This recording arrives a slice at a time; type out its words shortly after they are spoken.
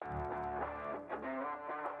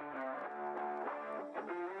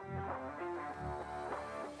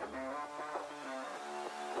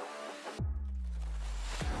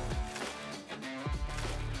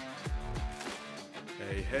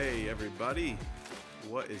Hey everybody,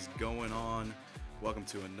 what is going on? Welcome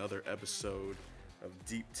to another episode of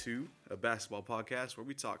Deep 2, a basketball podcast where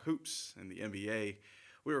we talk hoops and the NBA.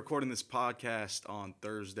 We're recording this podcast on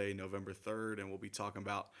Thursday, November 3rd, and we'll be talking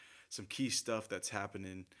about some key stuff that's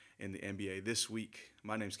happening in the NBA this week.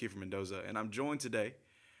 My name's Kiefer Mendoza, and I'm joined today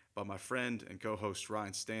by my friend and co-host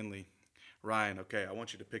Ryan Stanley. Ryan, okay, I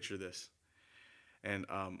want you to picture this. And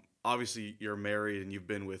obviously you're married and you've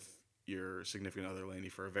been with your significant other, Lainey,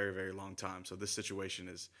 for a very, very long time. So this situation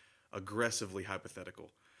is aggressively hypothetical.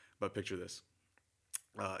 But picture this.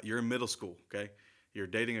 You're in middle school, okay? You're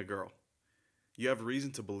dating a girl. You have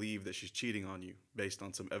reason to believe that she's cheating on you based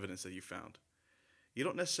on some evidence that you found. You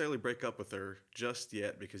don't necessarily break up with her just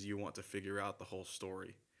yet because you want to figure out the whole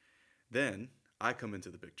story. Then I come into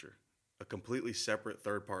the picture, a completely separate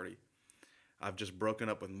third party. I've just broken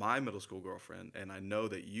up with my middle school girlfriend, and I know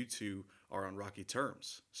that you two are on rocky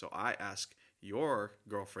terms. So I ask your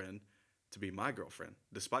girlfriend to be my girlfriend,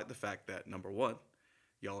 despite the fact that, number one,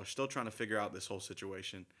 y'all are still trying to figure out this whole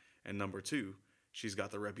situation, and number two, she's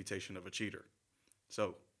got the reputation of a cheater.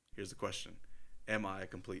 So here's the question. Am I a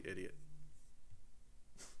complete idiot?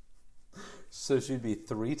 So she'd be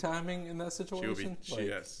three-timing in that situation?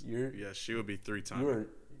 Yes, she would be three-timing.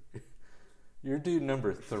 You're dude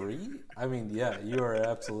number 3? I mean, yeah, you are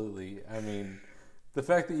absolutely. I mean, the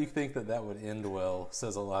fact that you think that would end well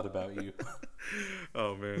says a lot about you.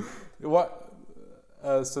 Oh, man. What?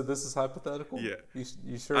 So this is hypothetical? Yeah.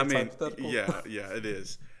 You sure it's hypothetical? Yeah, it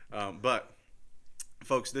is. But,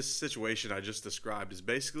 folks, this situation I just described is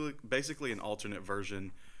basically an alternate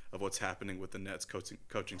version of what's happening with the Nets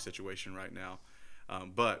coaching situation right now.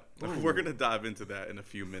 But we're going to dive into that in a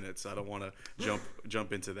few minutes. I don't want to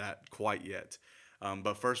jump into that quite yet.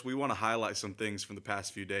 But first, we want to highlight some things from the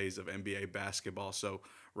past few days of NBA basketball. So,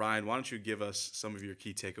 Ryan, why don't you give us some of your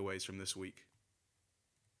key takeaways from this week?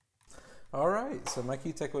 All right. So my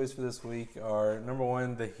key takeaways for this week are, number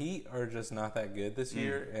one, the Heat are just not that good this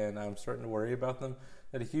year, and I'm starting to worry about them.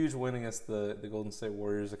 Had a huge win against the Golden State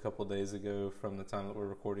Warriors a couple of days ago from the time that we're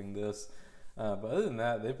recording this. But other than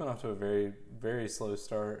that, they've been off to a very, very slow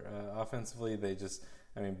start. Offensively,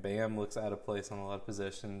 Bam looks out of place on a lot of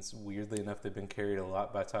possessions. Weirdly enough, they've been carried a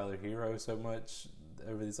lot by Tyler Hero so much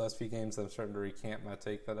over these last few games. I'm starting to recant my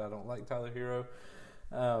take that I don't like Tyler Hero.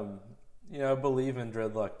 I believe in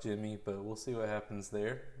Dreadlock Jimmy, but we'll see what happens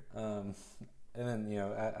there. And then,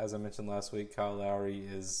 as I mentioned last week, Kyle Lowry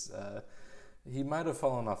is... he might have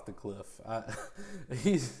fallen off the cliff.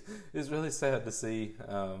 It's really sad to see.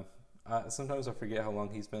 Sometimes I forget how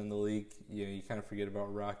long he's been in the league. You kind of forget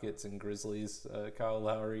about Rockets and Grizzlies, Kyle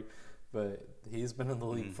Lowry, but he's been in the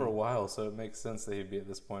league for a while, so it makes sense that he'd be at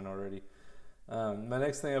this point already. My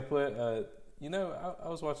next thing I put, I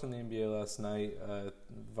was watching the NBA last night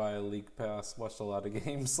via League Pass, watched a lot of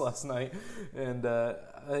games last night, and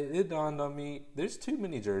it dawned on me, there's too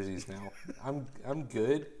many jerseys now. I'm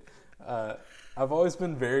good. I've always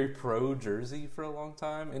been very pro jersey for a long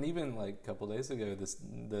time, and even like a couple days ago,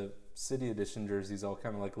 the City Edition jerseys all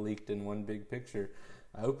kind of like leaked in one big picture.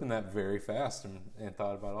 I opened that very fast and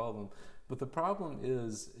thought about all of them. But the problem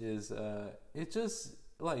is it just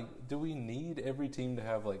like, do we need every team to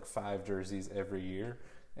have like 5 jerseys every year,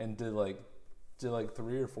 and do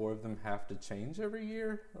 3 or 4 of them have to change every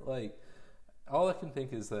year? Like, all I can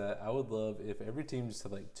think is that I would love if every team just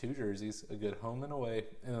had like 2 jerseys, a good home and away,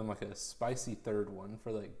 and then like a spicy third one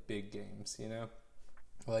for like big games,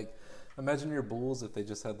 Like, imagine your Bulls if they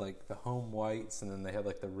just had like the home whites, and then they had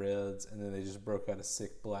like the reds, and then they just broke out a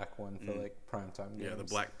sick black one for like primetime games. Yeah, the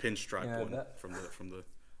black pinstripe one from the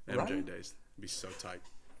MJ right? days. It'd be so tight.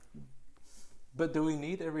 But do we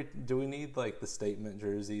need like the statement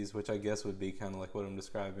jerseys, which I guess would be kind of like what I'm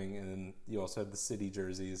describing, and then you also have the city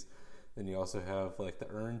jerseys. Then you also have like the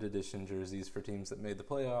earned edition jerseys for teams that made the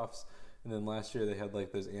playoffs. And then last year they had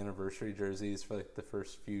like those anniversary jerseys for like the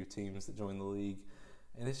first few teams that joined the league.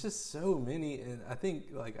 And it's just so many. And I think,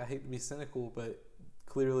 like, I hate to be cynical, but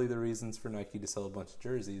clearly the reasons for Nike to sell a bunch of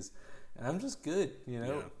jerseys. And I'm just good,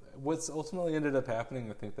 Yeah. What's ultimately ended up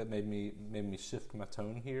happening, I think that made me shift my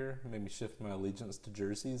tone here, made me shift my allegiance to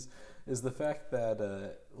jerseys, is the fact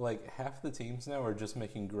that like half the teams now are just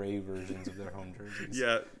making gray versions of their home jerseys.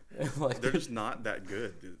 Yeah, like, they're just not that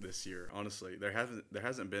good this year. Honestly, there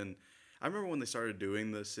hasn't been. I remember when they started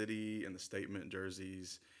doing the city and the statement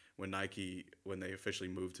jerseys when they officially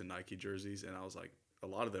moved to Nike jerseys, and I was like,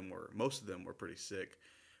 most of them were pretty sick,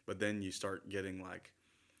 but then you start getting like,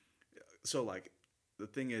 so like. The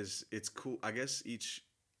thing is, it's cool. I guess each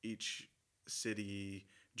city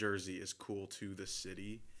jersey is cool to the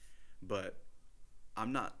city, but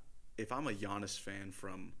I'm not. If I'm a Giannis fan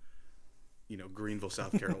from Greenville,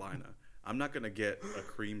 South Carolina. I'm not going to get a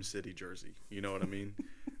Cream City jersey. You know what I mean?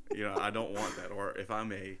 I don't want that. Or if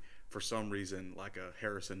I'm for some reason, like a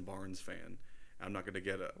Harrison Barnes fan, I'm not going to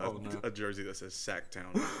get a jersey that says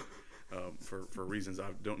Sacktown for reasons I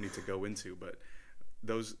don't need to go into. But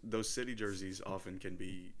those city jerseys often can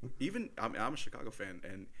be even. I'm a Chicago fan,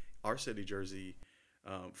 and our city jersey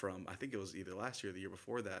from I think it was either last year or the year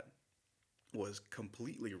before that was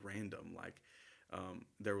completely random. Like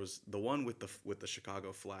there was the one with the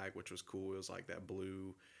Chicago flag, which was cool. It was like that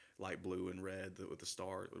blue, light blue and red with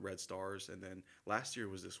the red stars. And then last year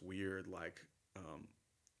was this weird like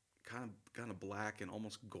kind of black and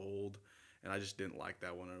almost gold. And I just didn't like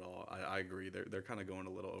that one at all. I agree. They're kind of going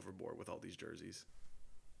a little overboard with all these jerseys.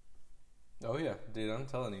 Oh yeah, dude, I'm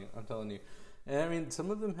telling you. And I mean, some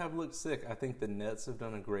of them have looked sick. I think the Nets have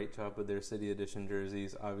done a great job with their City Edition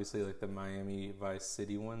jerseys. Obviously, like the Miami Vice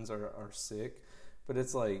City ones are sick. But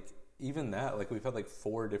it's like, even that, like we've had like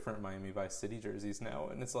 4 different Miami Vice City jerseys now.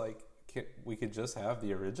 And it's like, we could just have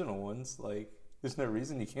the original ones. Like, there's no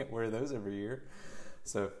reason you can't wear those every year.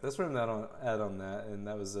 So that's where I'm at on that. And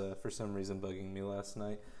that was, for some reason, bugging me last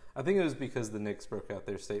night. I think it was because the Knicks broke out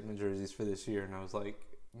their statement jerseys for this year. And I was like,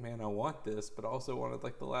 man, I want this, but I also wanted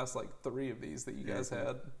like the last like 3 of these that you guys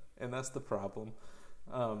had, and that's the problem.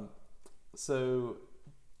 So,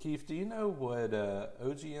 Keith, do you know what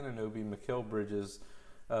OG Anunoby, Mikal Bridges,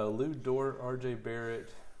 Lou Dort, R.J. Barrett,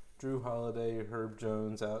 Drew Holiday, Herb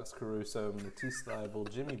Jones, Alex Caruso, Matisse Thybulle,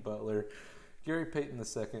 Jimmy Butler, Gary Payton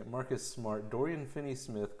II, Marcus Smart, Dorian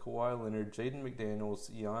Finney-Smith, Kawhi Leonard, Jaden McDaniels,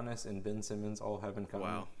 Giannis, and Ben Simmons all have in common?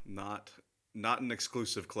 Wow, not an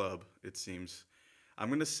exclusive club, it seems. I'm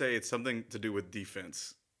going to say it's something to do with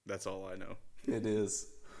defense. That's all I know. It is.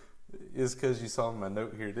 It's because you saw my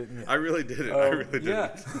note here, didn't you? I really didn't. I really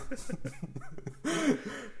didn't. Yeah.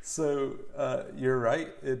 So, you're right.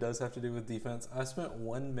 It does have to do with defense. I spent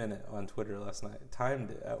 1 minute on Twitter last night,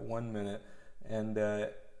 timed it at 1 minute, and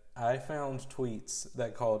I found tweets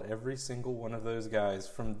that called every single one of those guys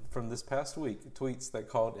from this past week, tweets that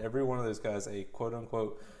called every one of those guys a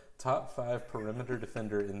quote-unquote top 5 perimeter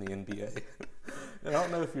defender in the NBA. And I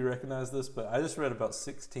don't know if you recognize this, but I just read about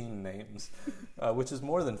 16 names, which is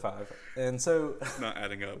more than 5. And so it's not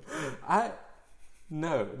adding up.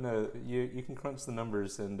 No, you can crunch the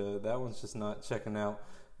numbers, and that one's just not checking out.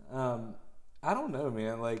 I don't know,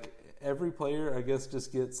 man. Like every player, I guess,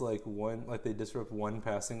 just gets like one, like they disrupt one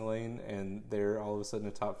passing lane, and they're all of a sudden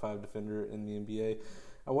a top 5 defender in the NBA.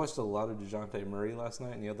 I watched a lot of DeJounte Murray last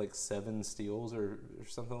night, and he had like 7 steals or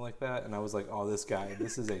something like that. And I was like, oh, this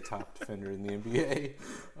is a top defender in the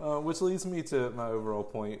NBA. Which leads me to my overall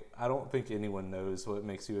point. I don't think anyone knows what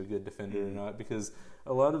makes you a good defender or not, because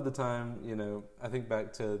a lot of the time, I think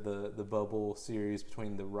back to the bubble series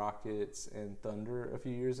between the Rockets and Thunder a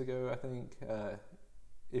few years ago, I think.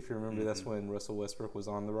 If you remember, that's when Russell Westbrook was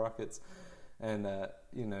on the Rockets. And,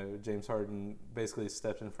 James Harden basically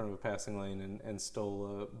stepped in front of a passing lane and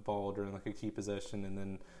stole a ball during like a key possession. And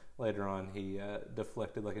then later on he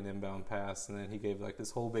deflected like an inbound pass. And then he gave like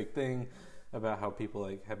this whole big thing about how people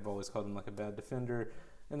like have always called him like a bad defender.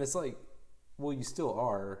 And it's like, well, you still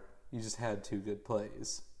are. You just had 2 good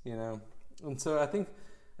plays, And so I think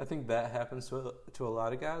that happens to a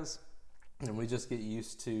lot of guys. And we just get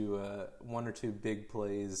used to 1 or 2 big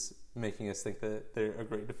plays making us think that they're a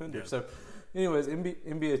great defender. Yeah. So, anyways,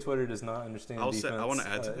 NBA Twitter does not understand defense. I want to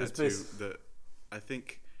add to that, too. I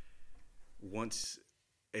think once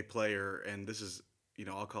a player, and this is,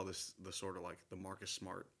 I'll call this the sort of like the Marcus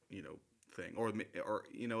Smart, thing. Or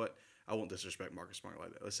you know what? I won't disrespect Marcus Smart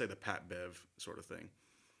like that. Let's say the Pat Bev sort of thing.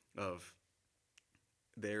 Of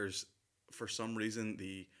there's, for some reason,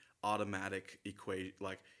 the automatic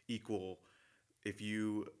equal, if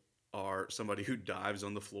you are somebody who dives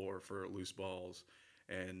on the floor for loose balls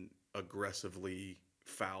and aggressively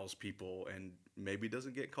fouls people and maybe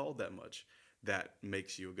doesn't get called that much, that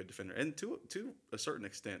makes you a good defender. And to a certain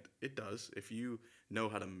extent, it does. If you know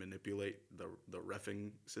how to manipulate the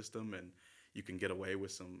reffing system and you can get away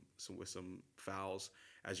with some fouls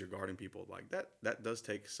as you're guarding people, like that does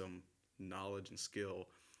take some knowledge and skill.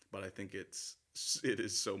 But I think it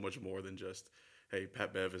is so much more than just, hey,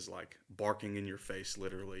 Pat Bev is like barking in your face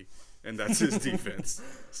literally, and that's his defense.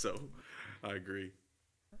 So I agree.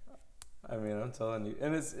 I mean, I'm telling you,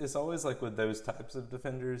 and it's always like with those types of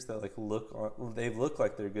defenders that like they look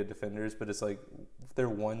like they're good defenders, but it's like they're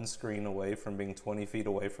one screen away from being 20 feet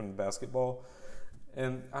away from the basketball.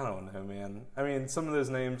 And I don't know, man. I mean, some of those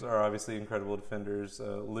names are obviously incredible defenders.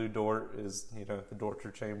 Lou Dort is, the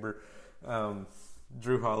torture chamber.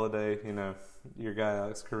 Drew Holiday, your guy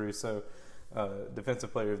Alex Caruso.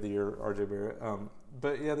 Defensive Player of the Year, RJ Barrett.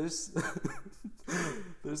 But yeah, there's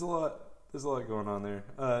there's a lot going on there.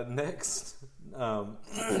 Next, I'm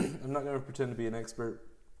not going to pretend to be an expert.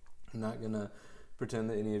 I'm not going to pretend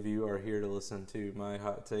that any of you are here to listen to my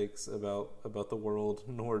hot takes about the world,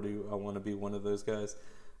 nor do I want to be one of those guys.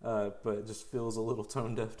 But it just feels a little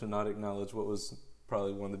tone deaf to not acknowledge what was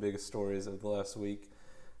probably one of the biggest stories of the last week.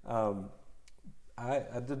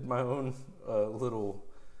 I did my own little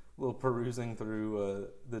perusing through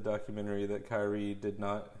the documentary that Kyrie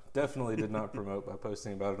definitely did not promote by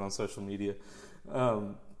posting about it on social media.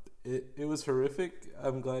 It was horrific.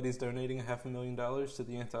 I'm glad he's donating $500,000 to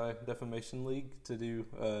the Anti-Defamation League to do,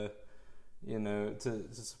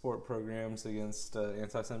 to support programs against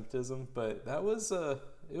anti-Semitism. But that was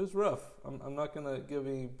it was rough. I'm not gonna give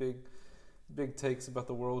any big takes about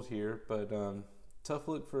the world here, but tough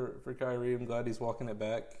look for Kyrie. I'm glad he's walking it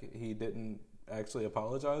back. He didn't actually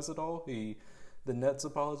apologize at all. The Nets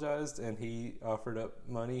apologized, and he offered up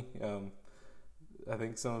money. I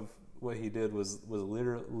think some of what he did was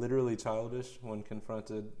literally childish when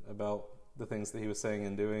confronted about the things that he was saying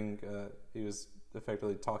and doing. He was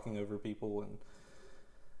effectively talking over people,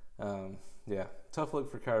 and tough look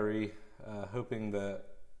for Kyrie.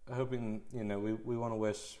 Hoping we want to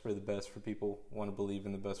wish for the best for people, want to believe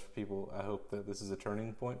in the best for people. I hope that this is a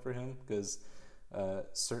turning point for him, because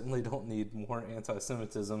certainly don't need more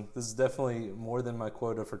anti-Semitism. This is definitely more than my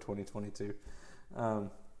quota for 2022.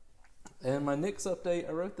 And my Knicks update,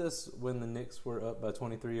 I wrote this when the Knicks were up by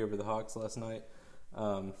 23 over the Hawks last night.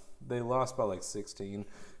 They lost by like 16.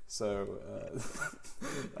 So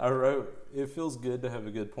I wrote, it feels good to have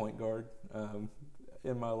a good point guard.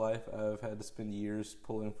 In my life, I've had to spend years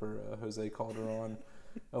pulling for Jose Calderon,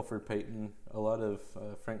 Elfrid Payton, a lot of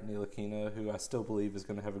Frank Ntilikina, who I still believe is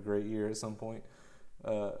going to have a great year at some point.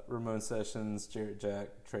 Ramon Sessions, Jarrett Jack,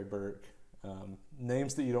 Trey Burke,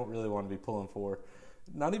 names that you don't really want to be pulling for,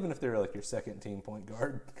 not even if they're like your second team point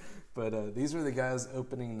guard. But these are the guys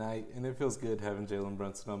opening night, and it feels good having Jalen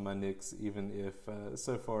Brunson on my Knicks, even if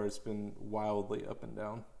so far it's been wildly up and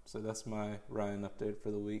down. So that's my Ryan update for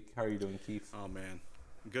the week. How are you doing, Keith? Oh, man.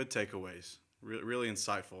 Good takeaways. Really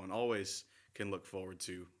insightful, and always can look forward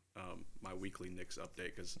to my weekly Knicks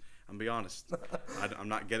update, because I'm be honest, I'm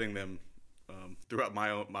not getting them throughout my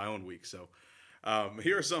own week. So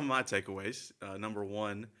here are some of my takeaways. Number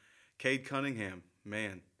one, Cade Cunningham.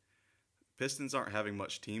 Man, Pistons aren't having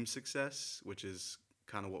much team success, which is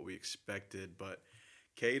kind of what we expected. But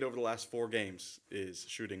Cade over the last 4 games is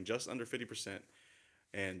shooting just under 50%.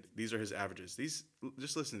 And these are his averages.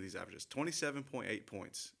 Just listen to these averages: 27.8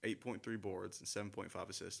 points, 8.3 boards, and 7.5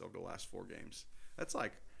 assists over the last 4 games. That's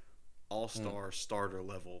like all-star starter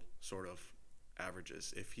level sort of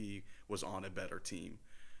averages if he was on a better team.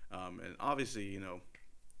 And obviously,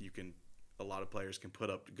 a lot of players can put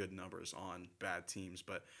up good numbers on bad teams,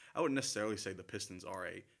 but I wouldn't necessarily say the Pistons are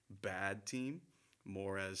a bad team.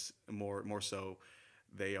 More so,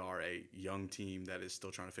 they are a young team that is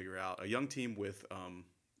still trying to figure out. A young team with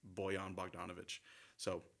Bojan Bogdanovic.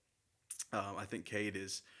 So I think Cade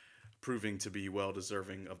is proving to be well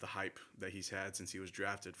deserving of the hype that he's had since he was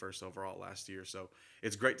drafted first overall last year. So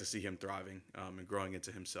it's great to see him thriving and growing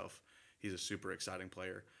into himself. He's a super exciting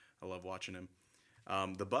player. I love watching him.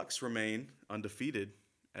 The Bucks remain undefeated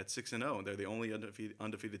at 6-0. They're the only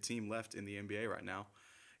undefeated team left in the NBA right now.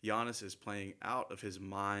 Giannis is playing out of his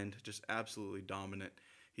mind, just absolutely dominant.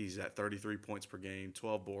 He's at 33 points per game,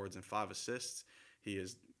 12 boards, and 5 assists. He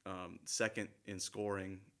is second in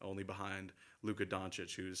scoring, only behind Luka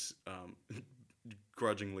Doncic, who's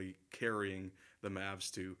grudgingly carrying the Mavs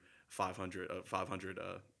to 500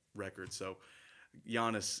 record. So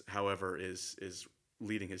Giannis, however, is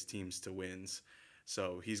leading his teams to wins.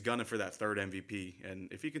 So he's gunning for that 3rd MVP.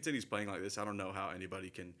 And if he continues playing like this, I don't know how anybody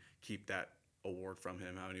can keep that award from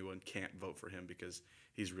him, how anyone can't vote for him, because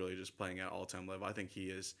he's really just playing at all-time level. I think he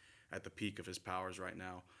is at the peak of his powers right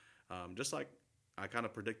now, just like I kind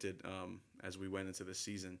of predicted as we went into this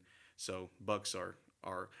season. So Bucks are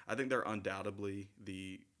I think they're undoubtedly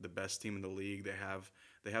the best team in the league.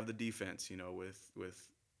 They have the defense, with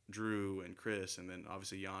Drew and Chris, and then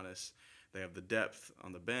obviously Giannis. They have the depth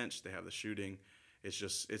on the bench. They have the shooting.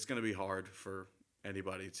 It's going to be hard for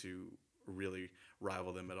anybody to really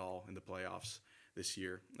rival them at all in the playoffs this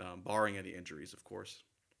year, barring any injuries, of course.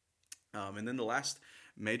 And then the last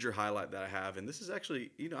major highlight that I have, and this is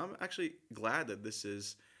actually, I'm actually glad that this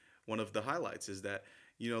is one of the highlights, is that,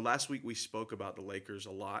 last week we spoke about the Lakers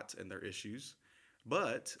a lot and their issues,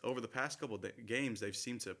 but over the past couple of games, they've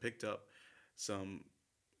seemed to have picked up some,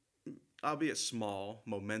 albeit small,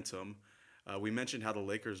 momentum. We mentioned how the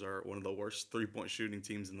Lakers are one of the worst 3-point shooting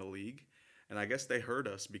teams in the league. And I guess they heard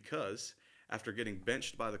us because after getting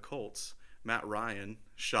benched by the Colts, Matt Ryan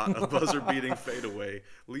shot a buzzer-beating fadeaway,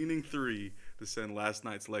 leaning three to send last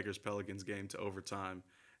night's Lakers-Pelicans game to overtime.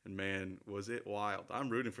 And, man, was it wild. I'm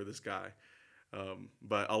rooting for this guy.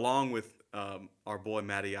 But along with our boy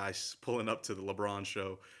Matty Ice pulling up to the LeBron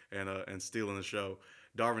show and stealing the show,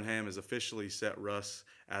 Darvin Ham has officially set Russ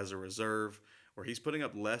as a reserve, where he's putting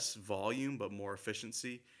up less volume but more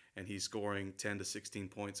efficiency, and he's scoring 10 to 16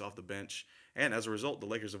 points off the bench. And as a result, the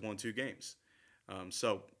Lakers have won 2 games.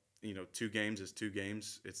 So, 2 games is 2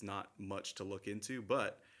 games. It's not much to look into.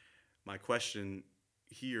 But my question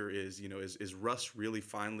here is, is Russ really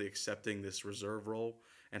finally accepting this reserve role?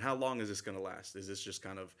 And how long is this going to last? Is this just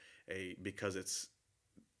kind of because it's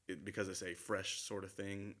a fresh sort of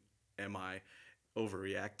thing? Am I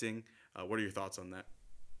overreacting? What are your thoughts on that?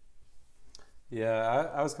 Yeah,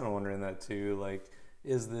 I was kind of wondering that too. Like,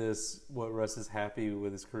 is this what Russ is happy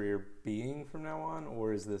with his career being from now on?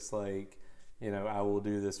 Or is this like, I will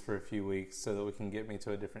do this for a few weeks so that we can get me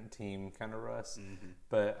to a different team kind of Russ? Mm-hmm.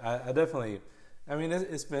 But I definitely,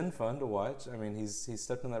 it's been fun to watch. He's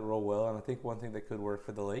stepped in that role well. And I think one thing that could work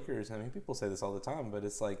for the Lakers, people say this all the time, but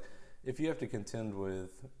it's like if you have to contend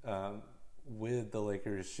with the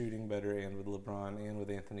Lakers shooting better and with LeBron and with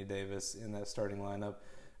Anthony Davis in that starting lineup,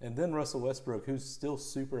 and then Russell Westbrook, who's still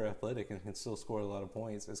super athletic and can still score a lot of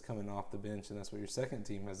points, is coming off the bench, and that's what your second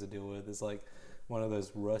team has to deal with, is like one of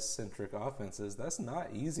those Russ-centric offenses. That's not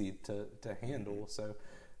easy to handle. So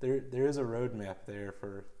there is a roadmap there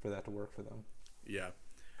for that to work for them. Yeah.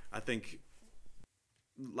 I think,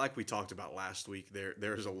 like we talked about last week,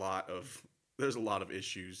 there's a lot of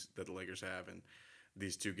issues that the Lakers have in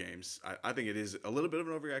these 2 games. I think it is a little bit of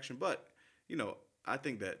an overreaction, but, I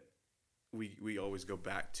think that we always go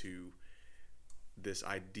back to this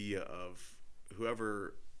idea of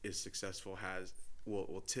whoever is successful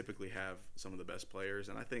will typically have some of the best players,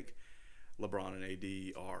 and I think LeBron and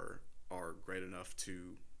AD are great enough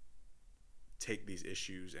to take these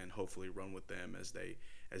issues and hopefully run with them as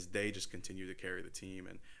they just continue to carry the team.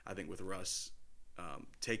 And I think with Russ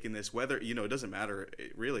taking this, whether it doesn't matter.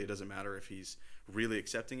 It doesn't matter if he's really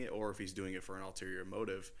accepting it or if he's doing it for an ulterior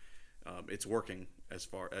motive. It's working as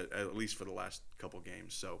far at least for the last couple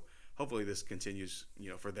games. So hopefully this continues,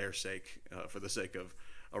 for their sake, for the sake of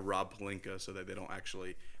Rob Pelinka, so that they don't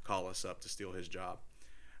actually call us up to steal his job.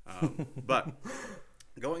 But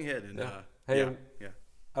going ahead and yeah.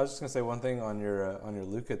 I was just gonna say one thing on your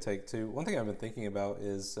Luka take too. One thing I've been thinking about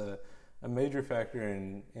is a major factor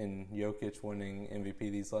in Jokic winning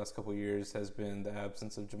MVP these last couple of years has been the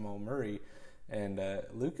absence of Jamal Murray. And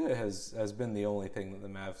Luka has been the only thing that the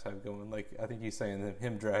Mavs have going. Like, I think he's saying that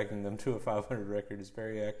him dragging them to a 500 record is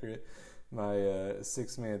very accurate. My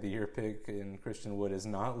Sixth Man of the Year pick in Christian Wood is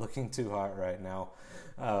not looking too hot right now.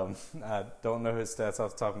 I don't know his stats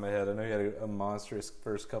off the top of my head. I know he had a monstrous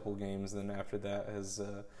first couple games, and then after that has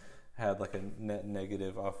had like a net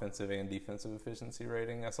negative offensive and defensive efficiency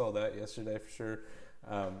rating. I saw that yesterday for sure.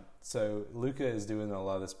 So Luka is doing a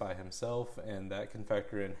lot of this by himself, and that can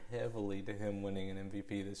factor in heavily to him winning an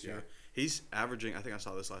MVP this year. He's averaging, I think I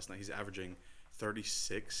saw this last night, he's averaging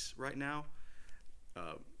 36 right now,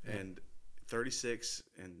 and 36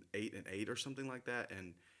 and 8 or something like that.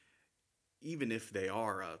 And even if they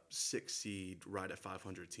are a 6 seed right at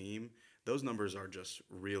 500 team, those numbers are just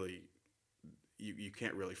really, you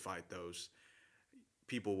can't really fight those.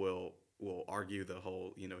 People will argue the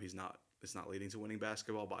whole, it's not leading to winning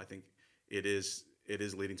basketball, but I think it is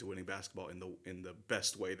leading to winning basketball in the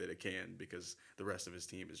best way that it can, because the rest of his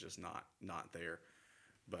team is just not there.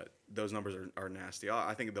 But those numbers are nasty.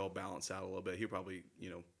 I think they'll balance out a little bit. He'll probably,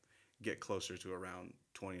 get closer to around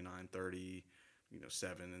 29, 30,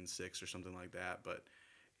 7 and 6 or something like that. But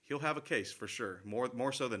he'll have a case for sure,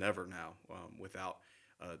 more so than ever now, without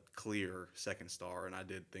a clear second star. And I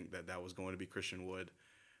did think that was going to be Christian Wood,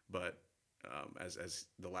 but as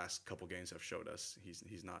the last couple games have showed us,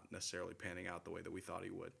 he's not necessarily panning out the way that we thought he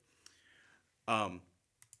would.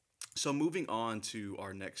 So moving on to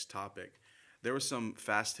our next topic, there was some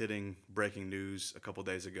fast-hitting breaking news a couple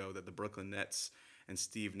days ago that the Brooklyn Nets and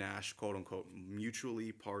Steve Nash, quote-unquote,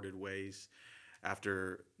 mutually parted ways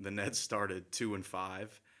after the Nets started 2-5.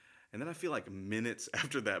 And then I feel like minutes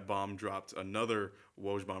after that bomb dropped, another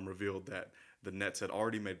Woj bomb revealed that the Nets had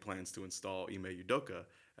already made plans to install Ime Udoka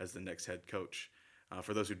as the next head coach.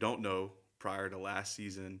 For those who don't know, prior to last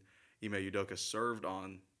season, Ime Udoka served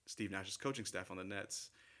on Steve Nash's coaching staff on the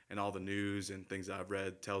Nets, and all the news and things that I've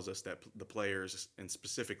read tells us that the players, and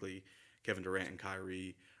specifically Kevin Durant and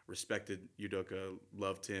Kyrie, respected Udoka,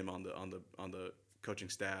 loved him on the coaching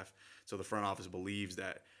staff. So the front office believes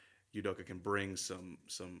that Udoka can bring some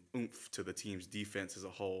oomph to the team's defense as a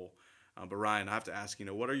whole. But Ryan, I have to ask,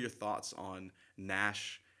 what are your thoughts on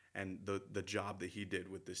Nash and the job that he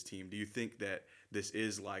did with this team? Do you think that this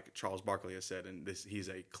is like Charles Barkley has said, and he's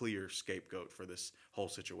a clear scapegoat for this whole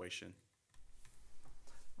situation?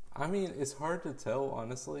 I mean, it's hard to tell,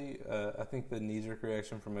 honestly. I think the knee-jerk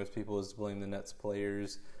reaction for most people is to blame the Nets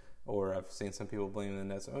players, or I've seen some people blame the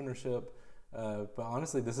Nets ownership. But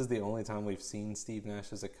honestly, this is the only time we've seen Steve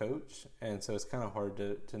Nash as a coach, and so it's kind of hard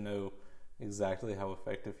to know exactly how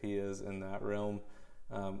effective he is in that realm.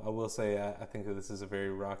 I will say I think that this is a very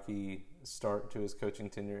rocky start to his coaching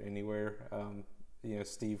tenure anywhere.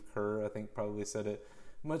 Steve Kerr, I think, probably said it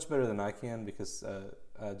much better than I can, because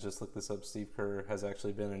I just looked this up. Steve Kerr has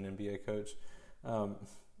actually been an NBA coach.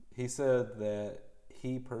 He said that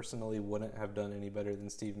he personally wouldn't have done any better than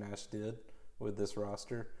Steve Nash did with this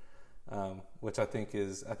roster, which I think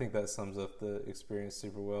that sums up the experience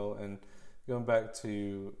super well. And going back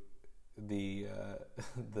to the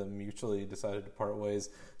mutually decided to part ways,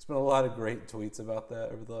 there's been a lot of great tweets about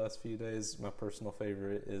that over the last few days. My personal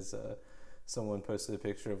favorite is someone posted a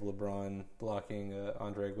picture of LeBron blocking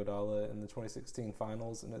Andre Iguodala in the 2016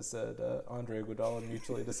 finals, and it said Andre Iguodala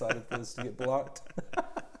mutually decided for this to get blocked.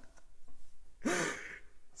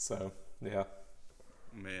 So, yeah.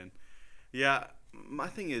 Man. Yeah, my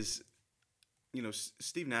thing is,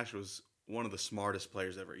 Steve Nash was one of the smartest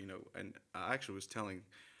players ever, and I actually was telling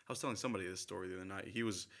somebody this story the other night.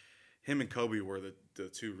 Him and Kobe were the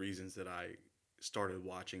two reasons that I started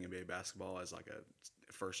watching NBA basketball as like a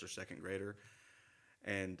first or second grader.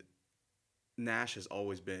 And Nash has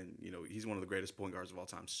always been, he's one of the greatest point guards of all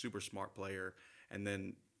time, super smart player. And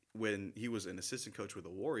then when he was an assistant coach with the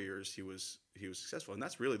Warriors, he was successful. And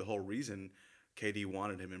that's really the whole reason KD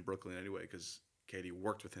wanted him in Brooklyn anyway, because KD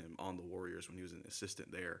worked with him on the Warriors when he was an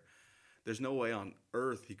assistant there. There's no way on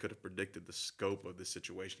earth he could have predicted the scope of the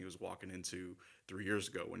situation he was walking into 3 years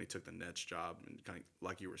ago when he took the Nets job. And kind of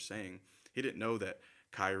like you were saying, he didn't know that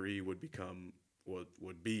Kyrie would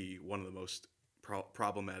be one of the most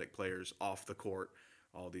problematic players off the court,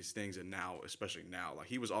 all these things. And now, especially now, like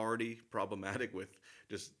he was already problematic with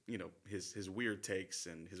just, his weird takes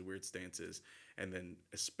and his weird stances. And then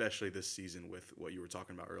especially this season with what you were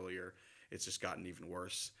talking about earlier, it's just gotten even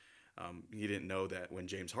worse. He didn't know that when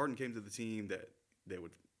James Harden came to the team that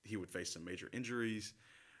he would face some major injuries.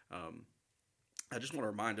 I just want to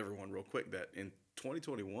remind everyone real quick that in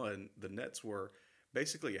 2021, the Nets were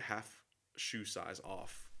basically a half shoe size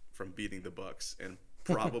off from beating the Bucks and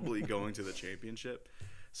probably going to the championship.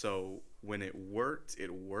 So when it worked,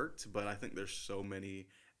 but I think there's so many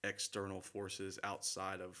external forces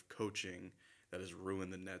outside of coaching that has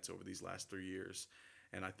ruined the Nets over these last 3 years.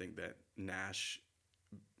 And I think that Nash,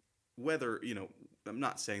 I'm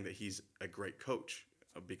not saying that he's a great coach,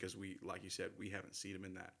 because like you said, we haven't seen him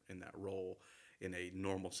in that role in a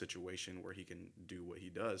normal situation where he can do what he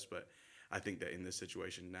does. But I think that in this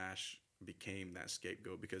situation, Nash became that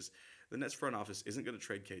scapegoat because the Nets front office isn't going to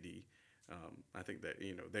trade KD. I think that,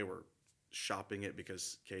 they were shopping it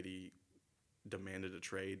because KD demanded a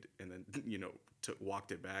trade and then,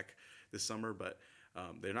 walked it back this summer. But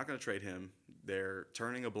they're not going to trade him. They're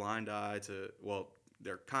turning a blind eye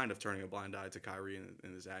they're kind of turning a blind eye to Kyrie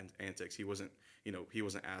and his antics. He wasn't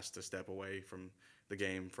asked to step away from the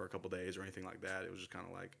game for a couple days or anything like that. It was just kind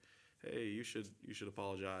of like, hey, you should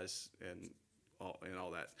apologize and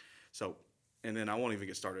all that. So, and then I won't even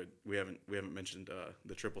get started. We haven't mentioned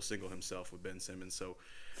the triple single himself with Ben Simmons. So,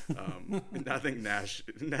 I think Nash,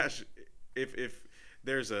 if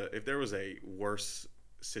there was a worse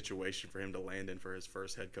situation for him to land in for his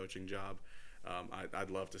first head coaching job, I'd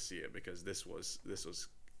love to see it, because this was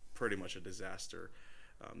pretty much a disaster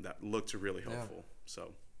that looked really hopeful. Yeah.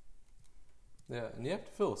 So. Yeah, and you have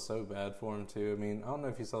to feel so bad for him too. I mean, I don't know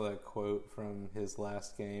if you saw that quote from his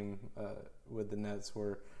last game with the Nets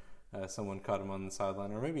where someone caught him on the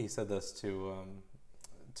sideline, or maybe he said this to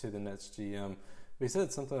the Nets GM. But he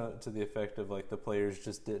said something to the effect of like the players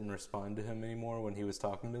just didn't respond to him anymore when he was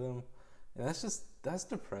talking to them, and that's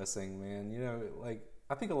depressing, man.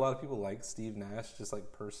 I think a lot of people like Steve Nash, just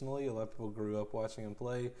like personally. A lot of people grew up watching him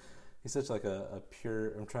play. He's such like a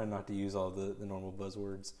pure, I'm trying not to use all the normal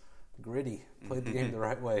buzzwords, gritty, played the game the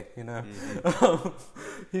right way, Mm-hmm.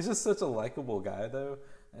 He's just such a likable guy, though.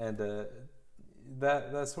 And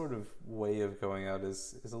that sort of way of going out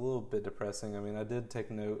is a little bit depressing. I mean, I did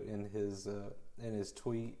take note in his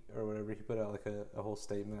tweet or whatever. He put out like a whole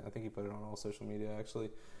statement. I think he put it on all social media, actually.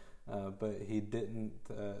 But he didn't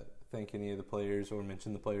thank any of the players or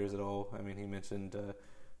mention the players at all. I mean, he mentioned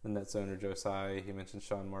the Nets owner Joe Tsai. He mentioned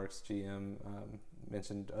Sean Marks, GM.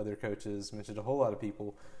 Mentioned other coaches. Mentioned a whole lot of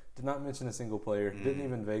people. Did not mention a single player. Didn't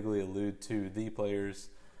even vaguely allude to the players,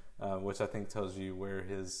 which I think tells you where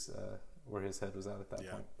his head was at that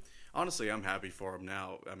point. Honestly, I'm happy for him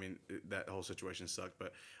now. I mean, that whole situation sucked,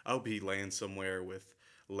 but I hope he lands somewhere with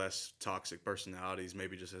less toxic personalities,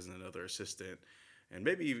 maybe just as another assistant, and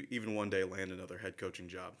maybe even one day land another head coaching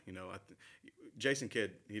job. You know, Jason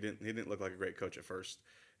Kidd, he didn't look like a great coach at first,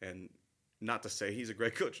 and not to say he's a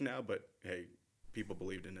great coach now, but hey, people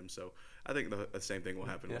believed in him. So I think the same thing will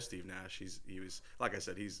happen with Steve Nash. He was, like I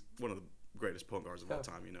said, he's one of the greatest point guards of all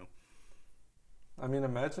time. You know. I mean,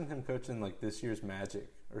 imagine him coaching like this year's Magic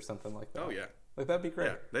or something like that. Oh yeah, like that'd be great.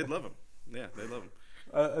 Yeah, they'd love him. Yeah, they'd love him.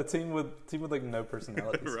 A team with like no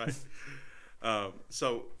personalities. Right.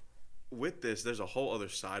 So with this, there's a whole other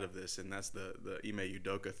side of this, and that's the Ime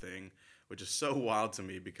Udoka thing, which is so wild to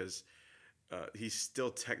me because he's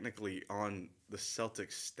still technically on the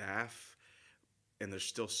Celtics staff, and there's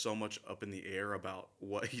still so much up in the air about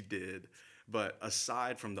what he did. But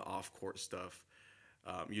aside from the off-court stuff,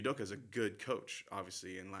 Udoka is a good coach,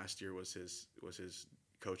 obviously, and last year was his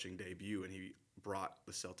coaching debut, and he brought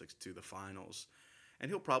the Celtics to the finals. And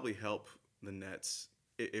he'll probably help the Nets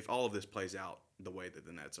if all of this plays out the way that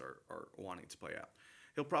the Nets are wanting to play out.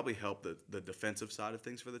 He'll probably help the defensive side of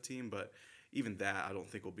things for the team, but even that I don't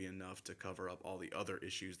think will be enough to cover up all the other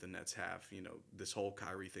issues the Nets have. You know, this whole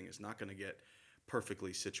Kyrie thing is not going to get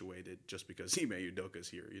perfectly situated just because Ime Udoka is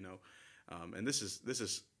here. You know, and this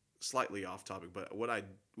is slightly off topic, but what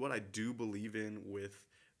I do believe in with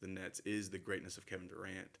the Nets is the greatness of Kevin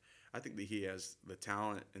Durant. I think that he has the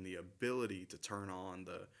talent and the ability to turn on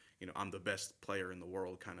the, you know, I'm the best player in the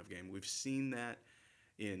world kind of game. We've seen that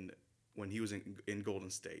when he was in Golden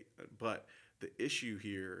State. But the issue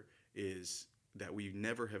here is that we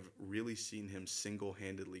never have really seen him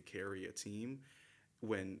single-handedly carry a team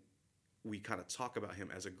when we kind of talk about him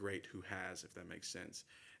as a great who has, if that makes sense.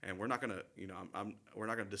 And we're not gonna, you know, we're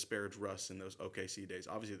not gonna disparage Russ in those OKC days.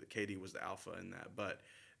 Obviously, the KD was the alpha in that, but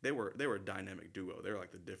they were a dynamic duo. They were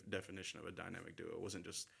like the definition of a dynamic duo. It wasn't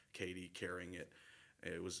just KD carrying it.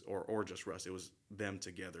 It was or just Russ. It was them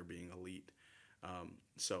together being elite.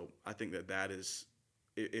 So I think that is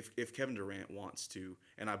if Kevin Durant wants to,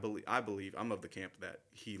 and I believe I'm of the camp that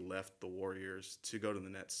he left the Warriors to go to the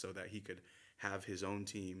Nets so that he could have his own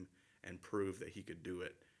team and prove that he could do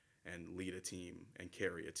it and lead a team and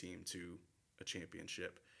carry a team to a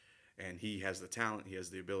championship. And he has the talent, he has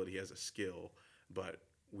the ability, he has a skill, but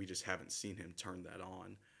we just haven't seen him turn that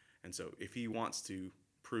on. And so if he wants to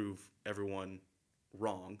prove everyone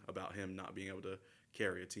wrong about him not being able to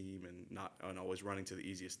carry a team and always running to the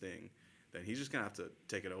easiest thing, then he's just going to have to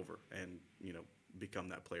take it over and, you know, become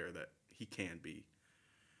that player that he can be.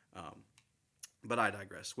 But I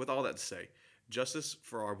digress. With all that to say, justice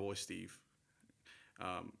for our boy Steve.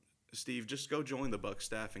 Steve, just go join the Bucks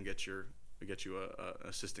staff and get you a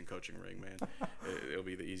assistant coaching ring, man. It'll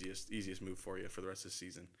be the easiest move for you for the rest of the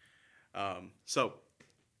season. So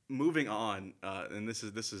moving on, and this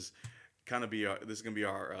is gonna be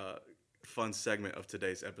our fun segment of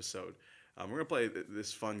today's episode. We're gonna play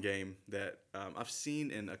this fun game that I've seen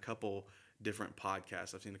in a couple different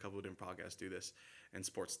podcasts. I've seen a couple of different podcasts do this, and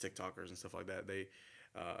sports TikTokers and stuff like that. They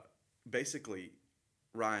basically,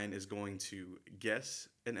 Ryan is going to guess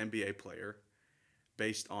an NBA player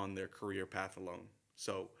based on their career path alone.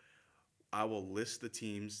 So I will list the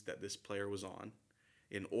teams that this player was on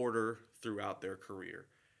in order throughout their career.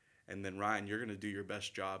 And then, Ryan, you're going to do your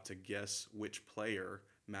best job to guess which player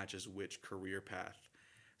matches which career path.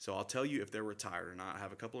 So I'll tell you if they're retired or not. I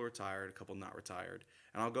have a couple retired, a couple not retired.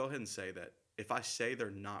 And I'll go ahead and say that if I say they're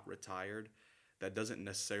not retired, that doesn't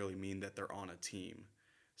necessarily mean that they're on a team.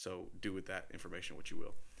 So do with that information what you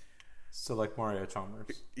will. So like Mario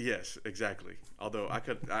Chalmers. Yes, exactly. Although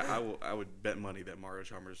I would bet money that Mario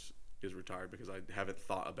Chalmers is retired because I haven't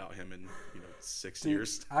thought about him in 6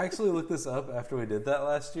 years. I actually looked this up after we did that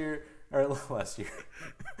last year.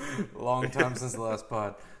 Long time since the last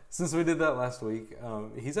pod. Since we did that last week,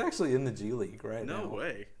 he's actually in the G League right now. No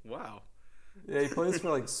way! Wow. Yeah, he plays for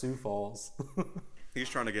like Sioux Falls. He's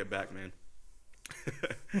trying to get back, man.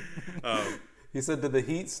 He said, "Do the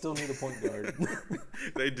Heat still need a point guard?"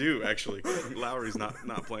 They do, actually. Lowry's not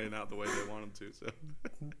playing out the way they want him to. So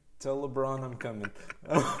tell LeBron I'm coming.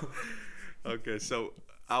 Okay, so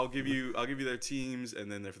I'll give you their teams,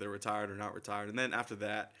 and then if they're retired or not retired, and then after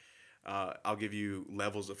that, I'll give you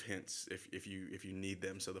levels of hints if you need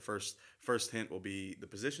them. So the first hint will be the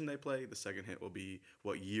position they play. The second hint will be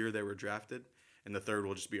what year they were drafted, and the third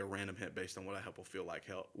will just be a random hint based on what I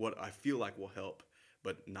feel like will help,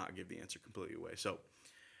 but not give the answer completely away. So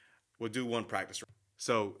we'll do one practice round.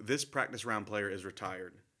 So this practice round player is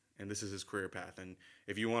retired, and this is his career path. And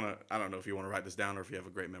if you want to, I don't know if you want to write this down or if you have a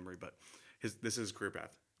great memory, but this is his career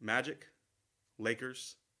path. Magic,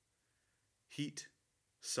 Lakers, Heat,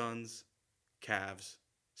 Suns, Cavs,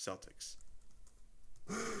 Celtics.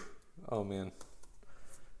 Oh, man.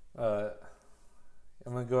 I'm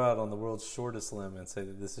going to go out on the world's shortest limb and say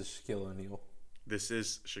that this is Shaquille O'Neal. This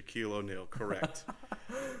is Shaquille O'Neal, correct.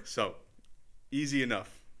 So, easy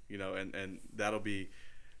enough, and that'll be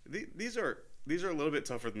these are a little bit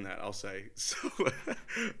tougher than that, I'll say. So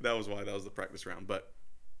that was why that was the practice round. But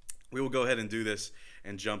we will go ahead and do this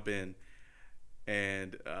and jump in.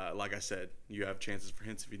 And like I said, you have chances for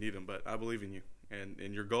hints if you need them, but I believe in you.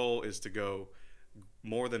 And your goal is to go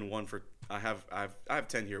more than one for. I have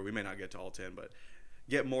 10 here. We may not get to all 10, but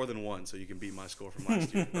get more than one so you can beat my score from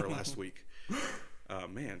last week.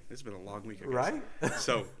 Man, it's been a long week, I guess. Right?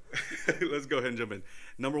 So let's go ahead and jump in.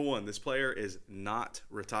 Number one, this player is not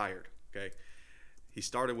retired. Okay, he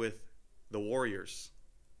started with the Warriors,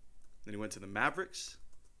 then he went to the Mavericks,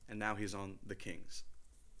 and now he's on the Kings.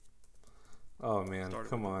 Oh man,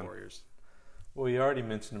 come on. Warriors. Well, you already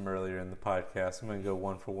mentioned him earlier in the podcast. I'm going to go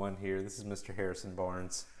one for one here. This is Mr. Harrison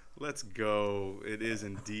Barnes. Let's go. It is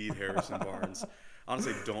indeed Harrison Barnes.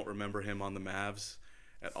 Honestly, don't remember him on the Mavs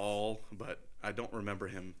at all, but I don't remember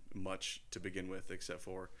him much to begin with, except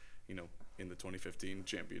for, in the 2015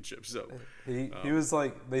 championship. So he was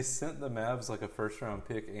like, they sent the Mavs like a first round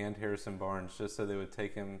pick and Harrison Barnes just so they would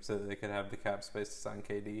take him so that they could have the cap space to sign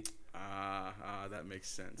KD. That makes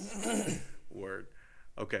sense. Word.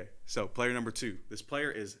 Okay, so player number two. This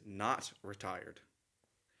player is not retired.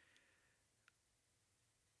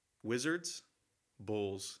 Wizards,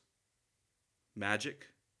 Bulls, Magic,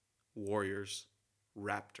 Warriors,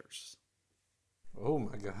 Raptors. Oh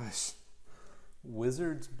my gosh.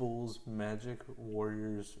 Wizards, Bulls, Magic,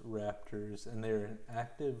 Warriors, Raptors, and they're an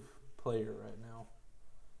active player right now.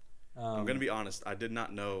 I'm going to be honest. I did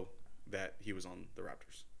not know that he was on the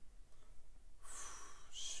Raptors.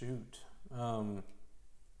 Shoot.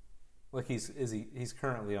 Like he's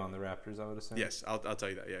currently on the Raptors, I would assume. Yes, I'll tell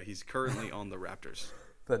you that. Yeah, he's currently on the Raptors.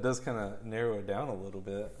 That does kind of narrow it down a little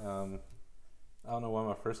bit. I don't know why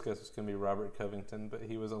my first guess was going to be Robert Covington, but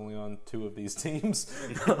he was only on 2 of these teams,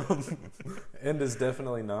 and is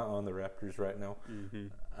definitely not on the Raptors right now.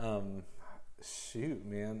 Mm-hmm. Shoot,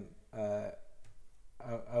 man, I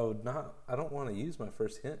would not. I don't want to use my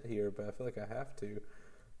first hint here, but I feel like I have to.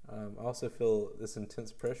 I also feel this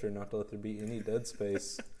intense pressure not to let there be any dead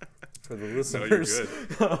space for the listeners.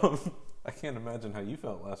 No, you're good. I can't imagine how you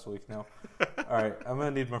felt last week now. All right, I'm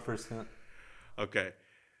going to need my first hint. Okay.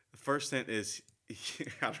 The first hint is,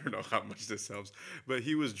 I don't know how much this helps, but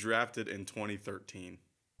he was drafted in 2013.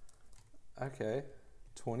 Okay.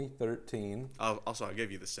 2013. Also, I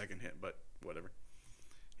gave you the second hint, but whatever.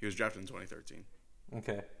 He was drafted in 2013.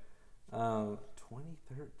 Okay.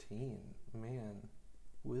 2013. Man.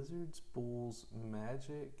 Wizards, Bulls,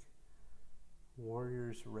 Magic,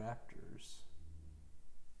 Warriors, Raptors.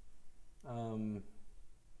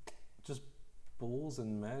 Just Bulls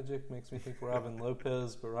and Magic makes me think Robin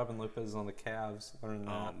Lopez, but Robin Lopez is on the Cavs. Other than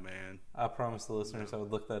that, man! I promised the listeners I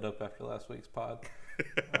would look that up after last week's pod.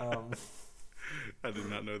 I did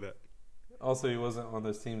not know that. Also, he wasn't on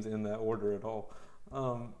those teams in that order at all.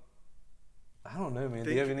 I don't know, man.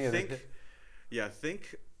 Do you have any other? Yeah,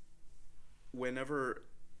 think whenever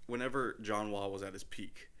John Wall was at his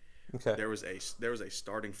peak, okay, there was a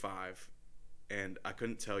starting 5, and I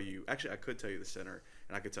couldn't tell you. Actually, I could tell you the center,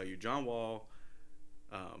 and I could tell you John Wall,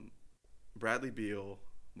 Bradley Beal,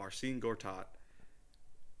 Marcin Gortat,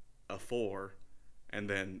 a 4, and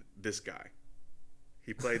then this guy.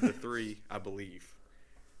 He played the 3, I believe,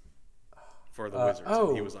 for the Wizards.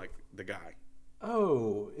 And he was like the guy.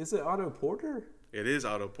 Oh, is it Otto Porter? It is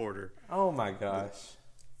Otto Porter. Oh my gosh.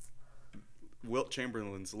 Wilt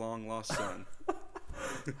Chamberlain's long lost son.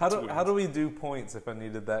 How do we do points if I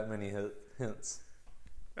needed that many hints?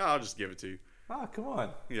 I'll just give it to you. Come on.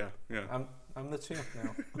 Yeah. I'm the champ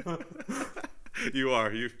now. You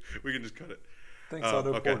are. We can just cut it. Thanks,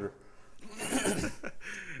 Otto Porter.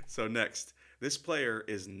 So next, this player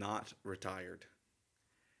is not retired.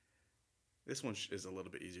 This one is a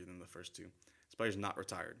little bit easier than the first 2. This player's not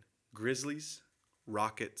retired. Grizzlies,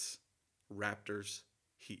 Rockets, Raptors,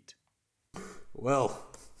 Heat. Well,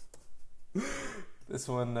 this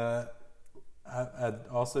one, I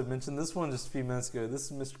also mentioned this one just a few minutes ago. This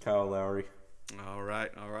is Mr. Kyle Lowry. All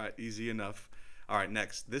right. Easy enough. All right,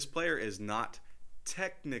 next. This player is not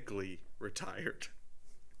technically retired.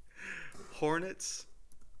 Hornets,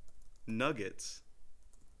 Nuggets,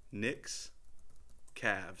 Knicks,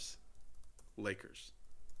 Cavs, Lakers.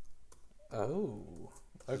 Oh,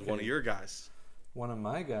 This is one of your guys. One of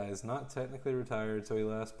my guys, not technically retired, so he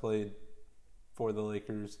last played for the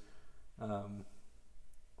Lakers.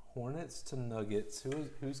 Hornets to Nuggets.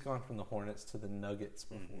 Who's gone from the Hornets to the Nuggets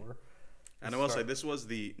before? And I will say this was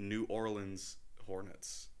the New Orleans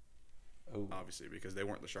Hornets. Oh, obviously, because they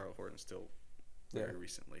weren't the Charlotte Hornets till very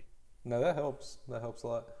recently. No, that helps. That helps a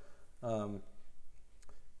lot.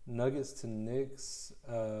 Nuggets to Knicks.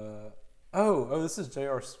 This is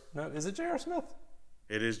J.R. No, is it J.R. Smith?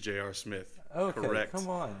 It is J.R. Smith. Okay, correct. Come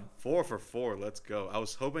on. 4 for 4. Let's go. I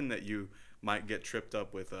was hoping that you might get tripped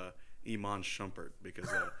up with Iman Shumpert because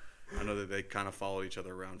I know that they kind of follow each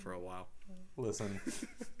other around for a while. Listen,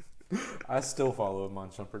 I still follow Iman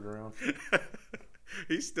Shumpert around.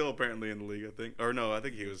 He's still apparently in the league, I think. Or no, I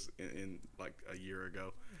think he was in like a year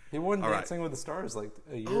ago. He won Dancing with the Stars like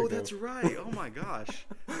a year ago. Oh, that's right. Oh my gosh.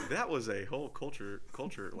 That was a whole culture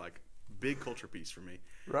like big culture piece for me.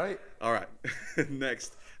 Right. All right.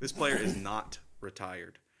 Next. This player is not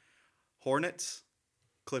retired. Hornets,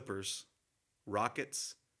 Clippers,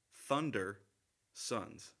 Rockets, Thunder,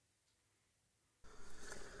 Suns.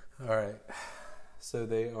 All right. So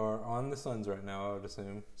they are on the Suns right now, I would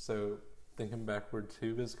assume. So thinking backwards,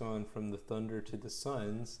 who has gone from the Thunder to the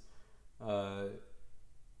Suns?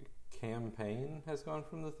 Cam Payne has gone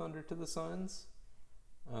from the Thunder to the Suns.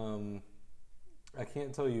 I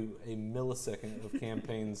can't tell you a millisecond of Cam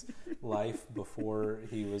Payne's life before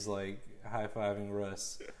he was like high-fiving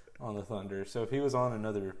Russ on the Thunder. So if he was on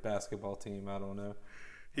another basketball team, I don't know.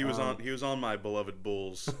 He was on my beloved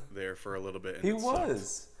Bulls there for a little bit. And he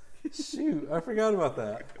was. Shoot, I forgot about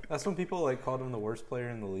that. That's when people like called him the worst player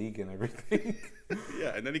in the league and everything.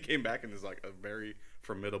 Yeah, and then he came back and is like a very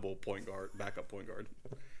formidable backup point guard.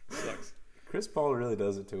 Sucks. Chris Paul really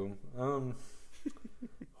does it to him.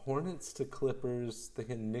 Hornets to Clippers,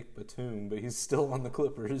 thinking Nick Batum, but he's still on the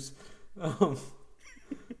Clippers.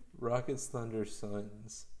 Rockets, Thunder,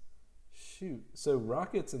 Suns. Shoot. So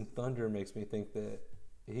Rockets and Thunder makes me think that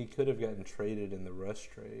he could have gotten traded in the Rush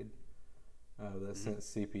trade that sent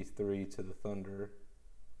CP3 to the Thunder.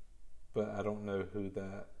 But I don't know who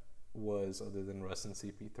that was other than Russ and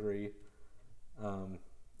CP3. And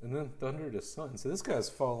then Thunder to Suns. So this guy's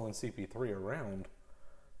following CP3 around.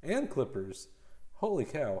 And Clippers. Holy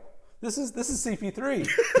cow. This is CP3.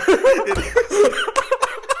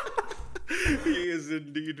 He is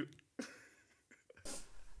indeed.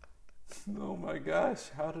 Oh my gosh.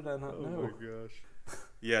 How did I not know? Oh my gosh.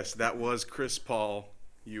 Yes, that was Chris Paul.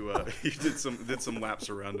 You did some laps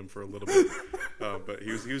around him for a little bit. But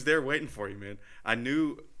he was there waiting for you, man.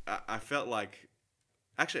 I felt like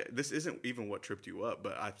actually, this isn't even what tripped you up,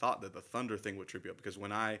 but I thought that the Thunder thing would trip you up because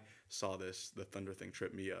when I saw this, the Thunder thing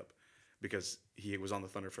tripped me up because he was on the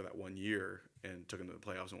Thunder for that 1 year and took him to the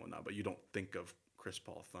playoffs and whatnot. But you don't think of Chris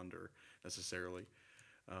Paul Thunder necessarily.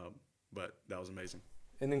 But that was amazing.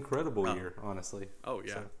 An incredible year, honestly. Oh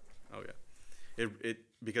yeah, It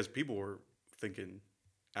because people were thinking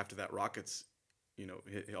after that Rockets,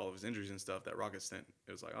 hit all of his injuries and stuff. That Rockets stint,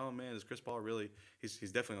 it was like, oh man, is Chris Paul really?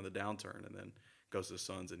 He's definitely on the downturn, and then goes to the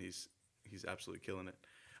Suns and he's absolutely killing it.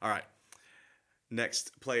 All right,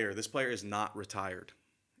 next player. This player is not retired.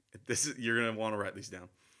 You're gonna want to write these down.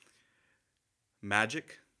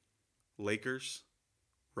 Magic, Lakers,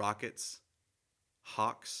 Rockets,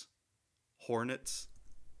 Hawks, Hornets,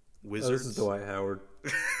 Wizards. Oh, this is Dwight Howard.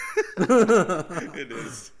 It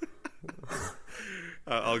is.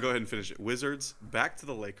 I'll go ahead and finish it. Wizards, back to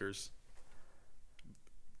the Lakers,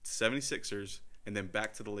 76ers, and then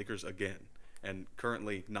back to the Lakers again, and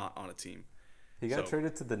currently not on a team. He got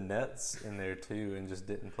traded to the Nets in there too, and just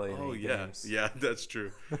didn't play any games. Yeah, that's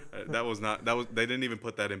true. They didn't even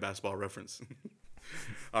put that in Basketball Reference.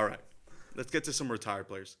 All right, let's get to some retired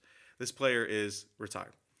players. This player is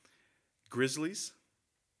retired. Grizzlies,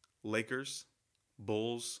 Lakers,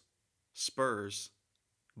 Bulls, Spurs,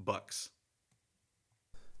 Bucks.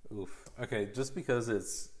 Oof. Okay, just because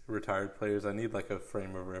it's retired players, I need like a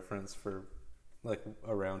frame of reference for like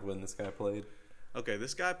around when this guy played. Okay,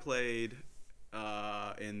 this guy played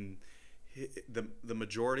in the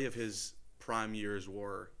majority of his prime years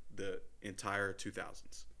were the entire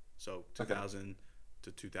 2000s. So 2000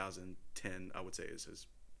 to 2010, I would say, is his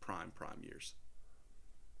prime years.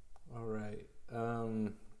 All right.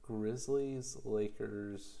 Grizzlies,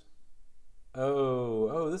 Lakers.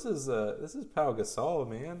 Oh, this is Pau Gasol,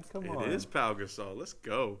 man. Come on. It is Pau Gasol. Let's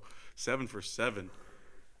go. 7 for 7.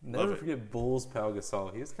 Never forget Bulls Pau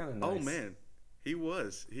Gasol. He was kind of nice. Oh man, he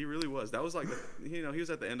was. He really was. That was like he was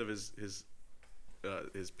at the end of his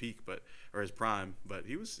peak, or his prime, but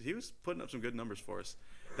he was putting up some good numbers for us.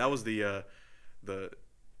 That was the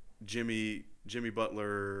Jimmy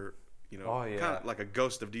Butler, Oh, yeah. kind of like a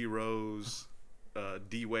ghost of D Rose.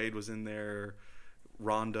 D Wade was in there.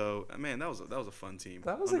 Rondo. Man, that was a fun team.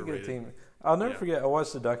 That was Underrated. a good team. I'll never forget. I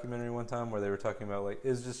watched a documentary one time where they were talking about it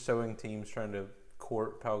was just showing teams trying to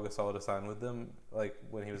court Pau Gasol to sign with them, like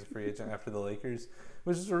when he was a free agent after the Lakers,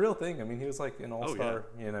 which is a real thing. I mean, he was like an all-star,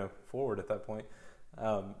 forward at that point.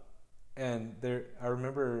 And I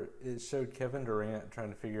remember it showed Kevin Durant trying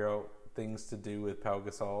to figure out things to do with Pau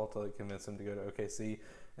Gasol to like convince him to go to OKC.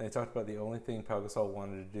 And they talked about the only thing Pau Gasol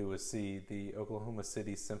wanted to do was see the Oklahoma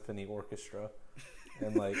City Symphony Orchestra.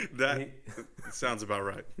 And like that sounds about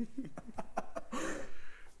right.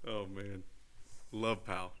 Oh man, love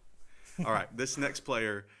Pau. All right, this next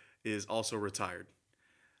player is also retired.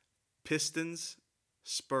 Pistons,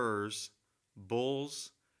 Spurs,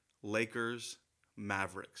 Bulls, Lakers,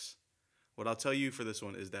 Mavericks. What I'll tell you for this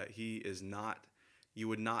one is that he is not. You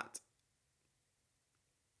would not.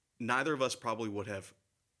 Neither of us probably would have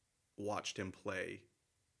watched him play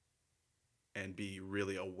and be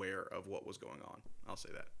really aware of what was going on. I'll say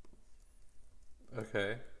that.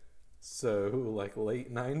 Okay. So, like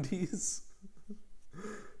late 90s?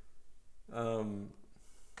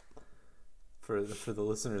 For the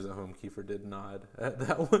listeners at home, Kiefer did nod at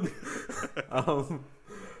that one.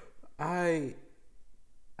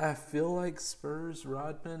 I feel like Spurs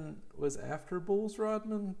Rodman was after Bulls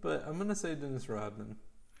Rodman, but I'm going to say Dennis Rodman.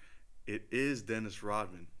 It is Dennis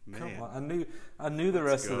Rodman. Man. Come on. I knew the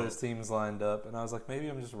rest of those teams lined up, and I was like, maybe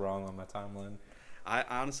I'm just wrong on my timeline. I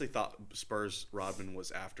honestly thought Spurs Rodman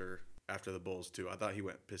was after the Bulls too. I thought he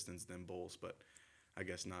went Pistons then Bulls, but I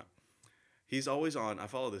guess not. He's always on. I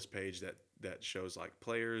follow this page that shows like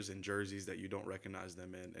players and jerseys that you don't recognize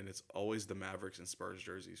them in, and it's always the Mavericks and Spurs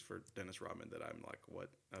jerseys for Dennis Rodman that I'm like, what?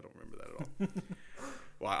 I don't remember that at all.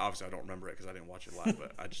 Well, obviously I don't remember it because I didn't watch it live,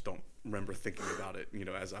 but I just don't remember thinking about it,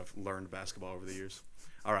 as I've learned basketball over the years.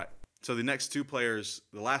 All right, so the last two players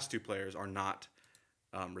are not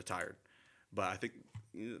retired, but I think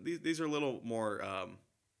these are a little more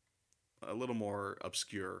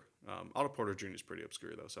obscure. Otto Porter Jr. is pretty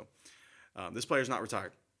obscure though, so. This player's not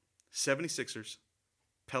retired. 76ers,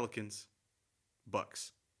 Pelicans,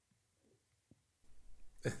 Bucks.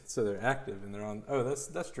 So they're active and they're on. Oh,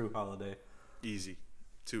 that's Drew Holiday. Easy,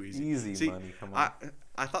 too easy. Easy money. Come on.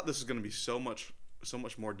 I thought this was going to be so much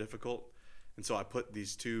more difficult, and so I put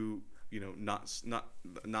these two, not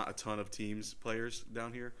a ton of teams players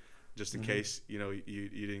down here, just in case you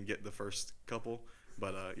didn't get the first couple.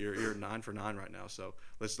 But you're 9 for 9 right now, so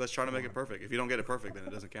let's try to make it perfect. If you don't get it perfect, then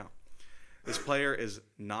it doesn't count. This player is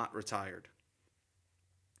not retired.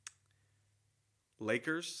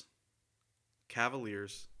 Lakers,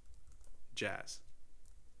 Cavaliers, Jazz.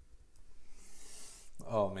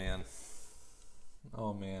 Oh man,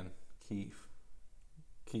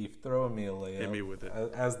 Keith, throwing me a layup. Hit me with it,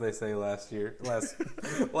 as they say last week.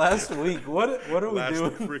 What are we doing? Last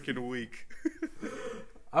freaking week.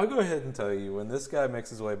 I'll go ahead and tell you, when this guy makes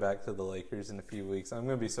his way back to the Lakers in a few weeks, I'm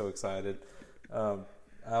going to be so excited.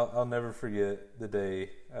 I'll never forget the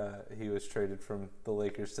day he was traded from the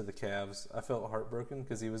Lakers to the Cavs. I felt heartbroken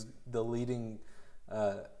because he was the leading,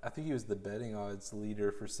 I think he was the betting odds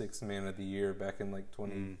leader for Sixth Man of the Year back in like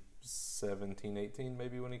 2017, 18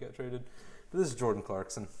 maybe when he got traded. But this is Jordan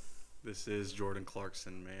Clarkson. This is Jordan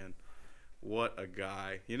Clarkson, man. What a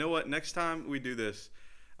guy. You know what? Next time we do this,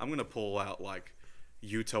 I'm going to pull out like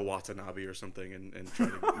Yuta Watanabe or something and try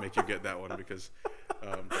to make you get that one because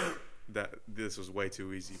that this was way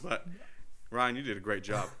too easy. But Ryan, you did a great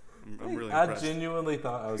job. I'm really impressed. I genuinely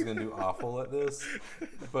thought I was going to do awful at this,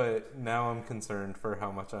 but now I'm concerned for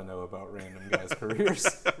how much I know about random guys' careers.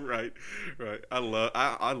 Right. I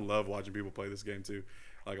love watching people play this game too,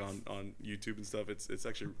 like on YouTube and stuff. It's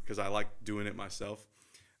actually because I like doing it myself.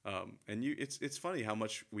 And it's funny how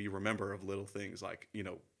much we remember of little things like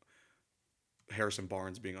Harrison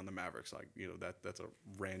Barnes being on the Mavericks, like that's a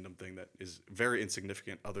random thing that is very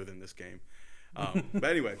insignificant other than this game. But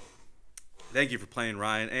anyway, thank you for playing,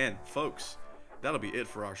 Ryan, and folks, that'll be it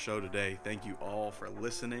for our show today. Thank you all for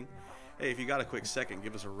listening. Hey, if you got a quick second,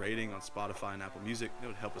 give us a rating on Spotify and Apple Music. It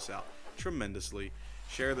would help us out tremendously.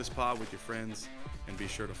 Share this pod with your friends, and be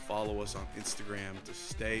sure to follow us on Instagram to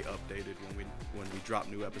stay updated when we drop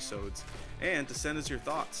new episodes, and to send us your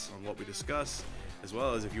thoughts on what we discuss, as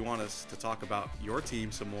well as if you want us to talk about your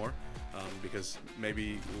team some more, because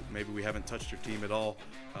maybe we haven't touched your team at all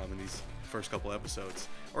in these first couple episodes,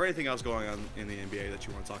 or anything else going on in the NBA that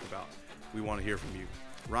you want to talk about. We want to hear from you.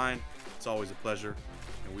 Ryan, it's always a pleasure,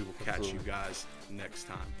 and we will catch you guys next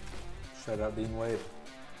time. Shout out Dean Wade.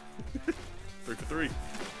 3 for 3.